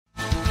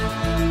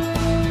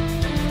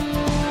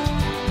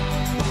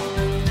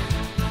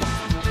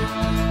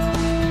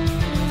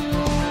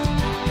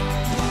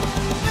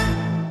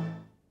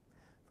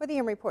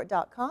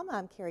MReport.com,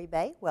 I'm Carrie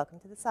Bay. Welcome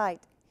to the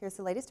site. Here's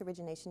the latest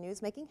origination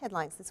news making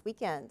headlines this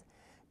weekend.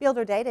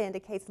 Builder data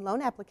indicates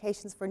loan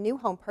applications for new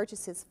home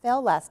purchases fell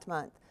last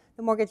month.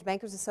 The Mortgage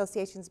Bankers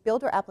Association's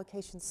Builder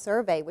Application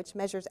Survey, which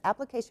measures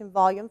application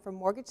volume for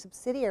mortgage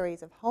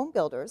subsidiaries of home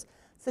builders,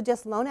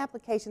 suggests loan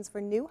applications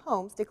for new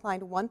homes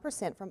declined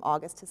 1% from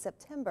August to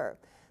September.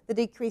 The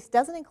decrease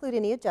doesn't include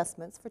any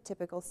adjustments for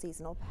typical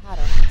seasonal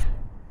patterns.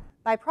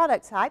 By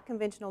product type,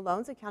 conventional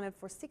loans accounted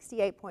for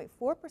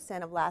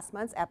 68.4% of last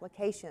month's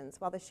applications,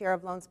 while the share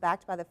of loans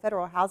backed by the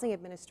Federal Housing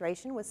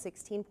Administration was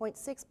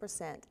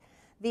 16.6%.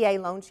 VA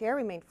loan share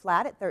remained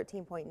flat at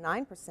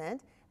 13.9%,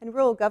 and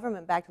rural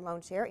government-backed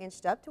loan share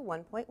inched up to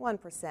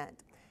 1.1%.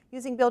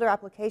 Using builder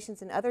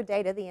applications and other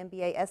data, the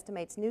MBA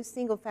estimates new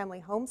single-family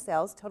home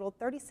sales totaled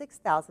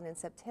 36,000 in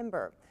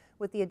September,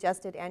 with the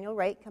adjusted annual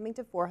rate coming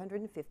to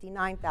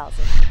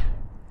 459,000.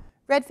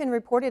 Redfin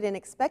reported an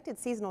expected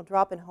seasonal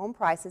drop in home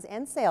prices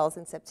and sales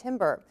in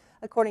September.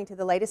 According to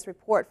the latest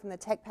report from the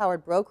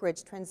tech-powered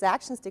brokerage,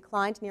 transactions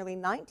declined nearly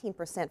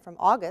 19% from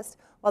August,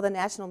 while the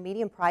national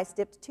median price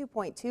dipped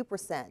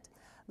 2.2%.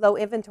 Low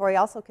inventory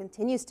also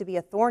continues to be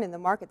a thorn in the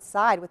market's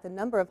side, with the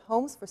number of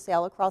homes for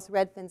sale across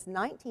Redfin's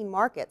 19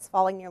 markets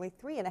falling nearly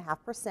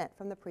 3.5%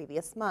 from the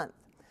previous month.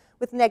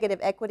 With negative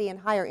equity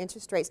and higher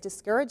interest rates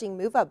discouraging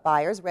move-up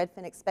buyers,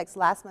 Redfin expects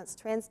last month's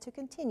trends to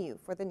continue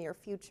for the near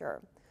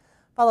future.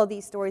 Follow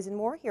these stories and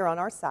more here on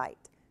our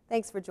site.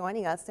 Thanks for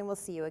joining us, and we'll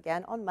see you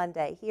again on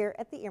Monday here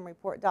at the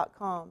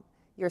MReport.com,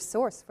 your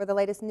source for the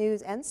latest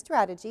news and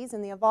strategies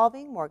in the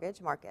evolving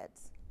mortgage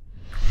markets.